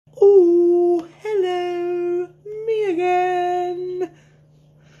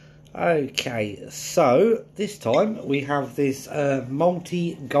Okay, so this time we have this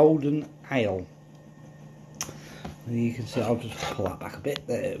Malty Golden Ale. You can see, I'll just pull that back a bit.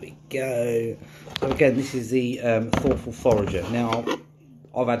 There we go. So again, this is the Thoughtful Forager. Now,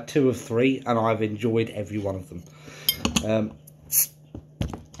 I've had 2 of 3 and I've enjoyed every one of them.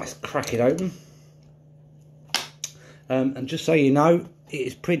 Let's crack it open. And just so you know, it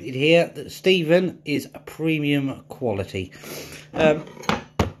is printed here that Stephen is a premium quality.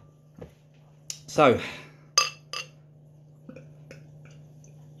 So,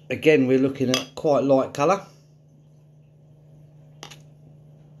 again, we're looking at quite light colour.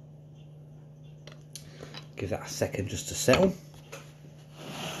 Give that a second just to settle.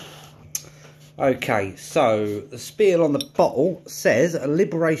 Okay, so the spiel on the bottle says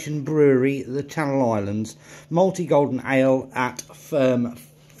Liberation Brewery, the Channel Islands, Malty Golden Ale at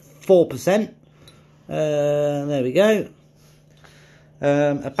 4%. There we go.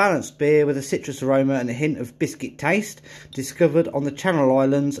 A balanced beer with a citrus aroma and a hint of biscuit taste. Discovered on the Channel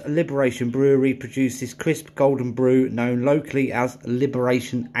Islands, Liberation Brewery produces crisp golden brew known locally as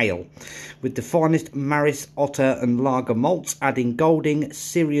Liberation Ale, with the finest Maris, Otter and Lager malts, adding Golding,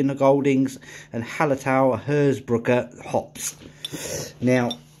 Syrian Goldings and Hallertau Hersbrucker hops.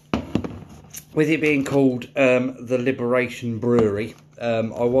 Now, with it being called the Liberation Brewery, I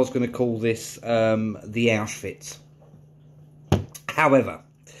was going to call this the Auschwitz. However,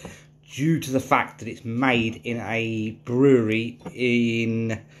 due to the fact that it's made in a brewery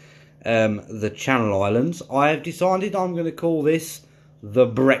in the Channel Islands, I have decided I'm going to call this the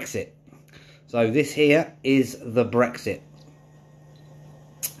Brexit. So this here is the Brexit.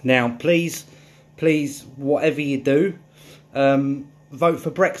 Now, please, whatever you do, vote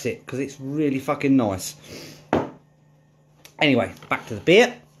for Brexit, because it's really fucking nice. Anyway, back to the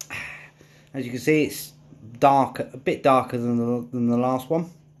beer. As you can see, it's dark, a bit darker than the last one,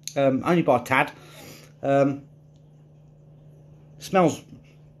 only by a tad. Smells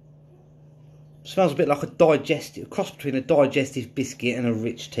a bit like a cross between a digestive biscuit and a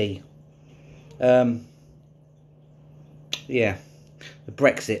rich tea. Yeah, the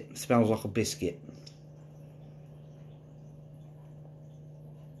Brexit smells like a biscuit.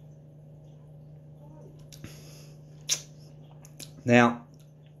 Now,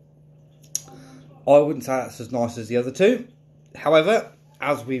 I wouldn't say that's as nice as the other two. However,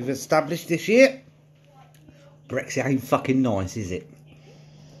 as we've established this year, Brexit ain't fucking nice, is it?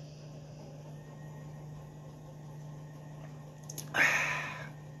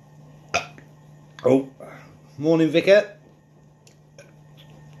 Oh, morning, Vicar.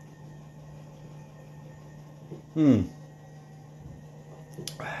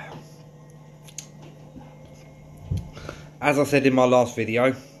 As I said in my last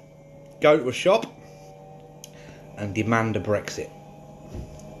video, go to a shop and demand a Brexit.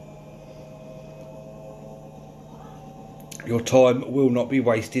 Your time will not be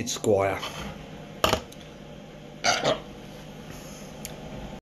wasted, Squire.